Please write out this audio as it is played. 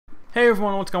Hey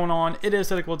everyone, what's going on? It is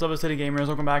BliTzz of City Gamers.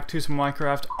 Welcome back to some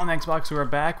Minecraft on Xbox. We're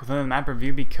back with another map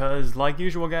review because, like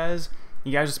usual, guys,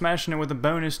 you guys are smashing it with a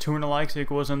bonus 200 likes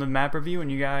equals another map review,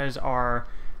 and you guys are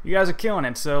killing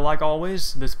it. So, like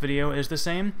always, this video is the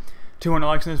same. 200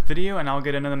 likes in this video, and I'll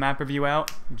get another map review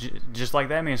out just like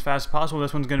that. I mean, as fast as possible.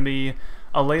 This one's going to be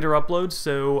a later upload,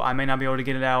 so I may not be able to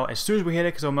get it out as soon as we hit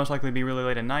it because it'll most likely be really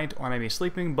late at night, or I may be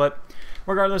sleeping. But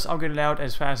regardless, I'll get it out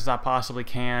as fast as I possibly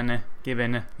can,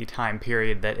 given the time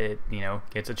period that it,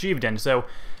 gets achieved in. So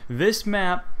this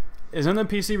map is in the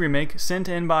PC remake sent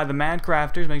in by the Mad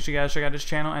Crafters. Make sure you guys check out his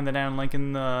channel and the down link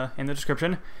in the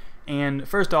description. And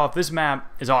first off, this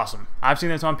map is awesome. I've seen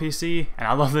this on PC, and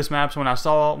I love this map. So when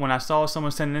I saw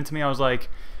someone send it in to me, I was like,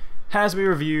 has to be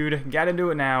reviewed. Gotta do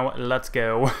it now. Let's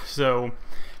go. So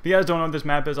if you guys don't know what this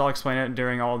map is, I'll explain it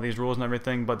during all of these rules and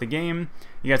everything. But the game,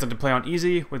 you guys have to play on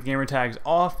easy with gamer tags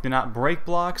off, do not break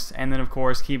blocks, and then of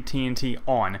course keep TNT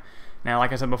on. Now,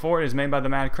 like I said before, it is made by the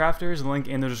Mad Crafters. Link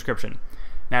in the description.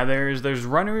 Now there's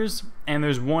runners and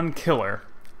there's one killer.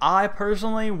 I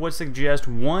personally would suggest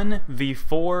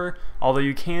 1v4, although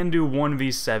you can do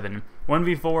 1v7.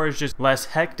 1v4 is just less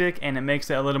hectic and it makes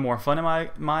it a little more fun in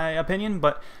my opinion.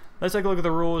 But let's take a look at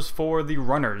the rules for the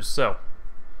runners. So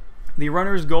the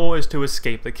runner's goal is to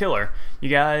escape the killer. You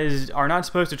guys are not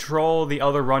supposed to troll the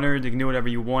other runner. You can do whatever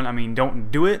you want. I mean, don't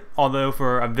do it, although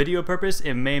for a video purpose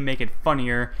it may make it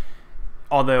funnier,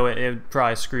 although it would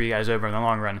probably screw you guys over in the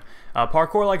long run.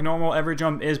 Parkour like normal, every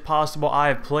jump is possible. I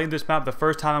have played this map the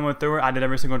first time I went through it. I did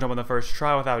every single jump on the first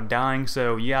try without dying,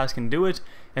 so you guys can do it.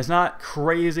 It's not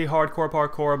crazy hardcore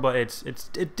parkour, but it's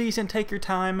decent. Take your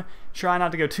time. Try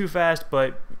not to go too fast,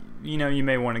 but you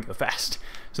may want to go fast.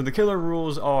 So the killer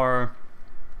rules are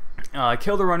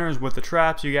kill the runners with the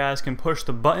traps. You guys can push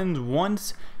the buttons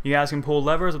once. You guys can pull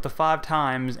levers up to 5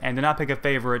 times, and do not pick a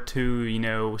favorite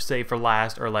to save for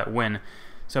last or let win.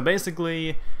 So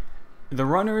basically, the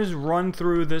runners run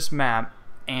through this map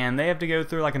and they have to go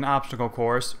through like an obstacle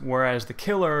course, whereas the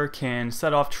killer can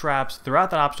set off traps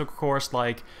throughout that obstacle course,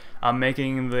 like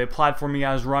making the platform you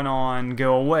guys run on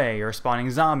go away, or spawning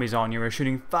zombies on you, or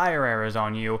shooting fire arrows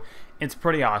on you. It's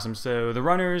pretty awesome. So the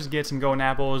runners get some golden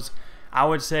apples. I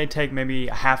would say take maybe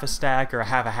a half a stack or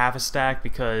half a stack,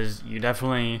 because you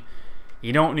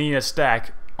don't need a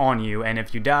stack on you, and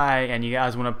if you die and you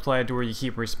guys want to play it to where you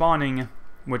keep respawning,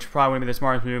 which probably wouldn't be the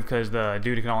smartest move because the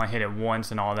dude can only hit it once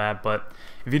and all that, but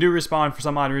if you do respawn for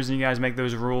some odd reason, you guys make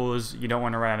those rules, you don't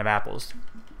want to run out of apples.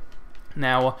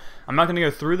 Now, I'm not going to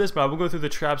go through this, but I will go through the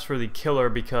traps for the killer,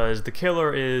 because the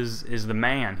killer is the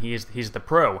man. He's the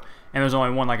pro, and there's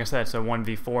only one, like I said, so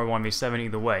 1v4, 1v7,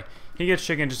 either way. He gets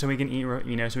chicken just so he can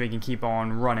eat, so he can keep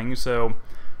on running. So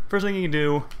first thing you can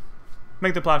do,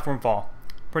 make the platform fall.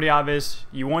 Pretty obvious.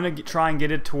 You want to try and get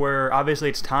it to where, obviously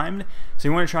it's timed, so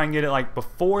you want to try and get it like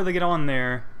before they get on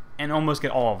there and almost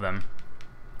get all of them.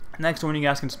 Next one, you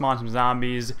guys can spawn some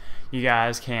zombies. You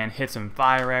guys can hit some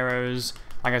fire arrows.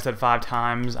 Like I said, 5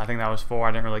 times. I think that was 4.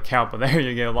 I didn't really count, but there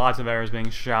you go. Lots of arrows being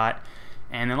shot.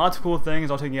 And then lots of cool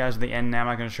things. I'll take you guys to the end now. I'm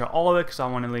not going to show all of it because I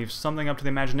want to leave something up to the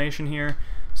imagination here.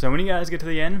 So when you guys get to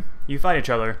the end, you fight each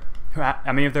other.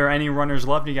 I mean, if there are any runners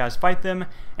left, you guys fight them,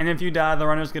 and if you die, the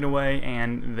runners get away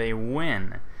and they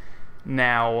win.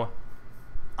 Now,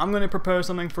 I'm going to propose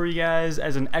something for you guys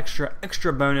as an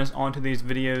extra bonus onto these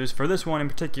videos. For this one in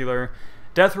particular,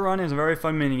 Death Run is a very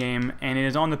fun minigame, and it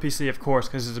is on the PC, of course,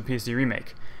 because it's a PC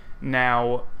remake.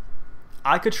 Now,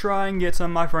 I could try and get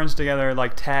some of my friends together,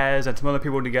 like TIXL and some other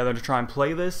people together, to try and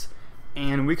play this,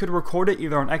 and we could record it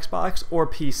either on Xbox or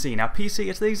PC. Now, PC,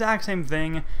 it's the exact same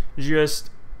thing, just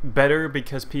better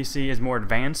because PC is more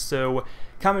advanced. So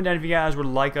comment down if you guys would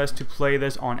like us to play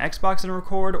this on Xbox and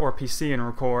record, or PC and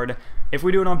record. If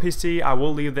we do it on PC, I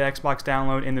will leave the Xbox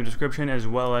download in the description, as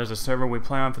well as the server we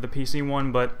play on for the PC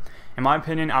one. But in my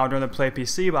opinion, I would rather play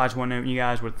PC, but I just want to know what you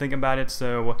guys would think about it.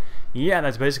 So yeah,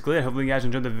 that's basically it. Hopefully you guys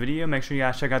enjoyed the video. Make sure you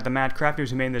guys check out the Mad Crafters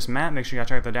who made this map. Make sure you guys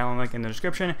check out the download link in the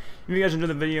description. If you guys enjoyed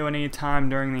the video at any time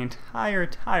during the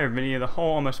entire video, the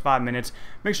whole almost 5 minutes,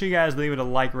 make sure you guys leave it a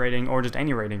like rating, or just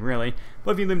any rating really.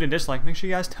 But if you leave it a dislike, make sure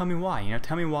you guys tell me why.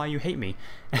 Tell me why you hate me.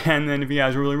 And then if you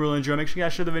guys really enjoy, make sure you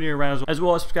guys share the video around, as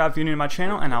well as subscribe if you're new to my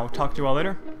channel, and I will talk to you all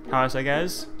later. How I say,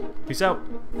 guys, peace out.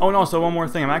 Oh, and also one more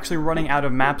thing, I'm actually running out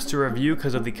of maps to review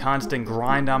because of the constant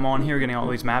grind I'm on here, getting all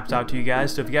these maps out to you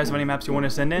guys. So if you guys have any maps you want to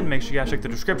send in, make sure you guys check the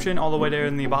description. All the way there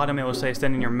in the bottom, it will say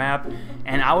send in your map.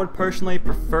 And I would personally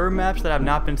prefer maps that have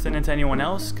not been sent in to anyone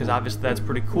else, because obviously that's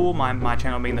pretty cool, my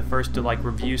channel being the first to like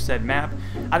review said map.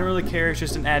 I don't really care, it's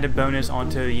just an added bonus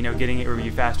onto getting it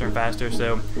reviewed faster and faster.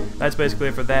 So that's basically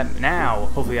it for that. Now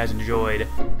hopefully you guys enjoyed.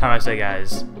 How I say,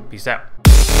 guys, peace out.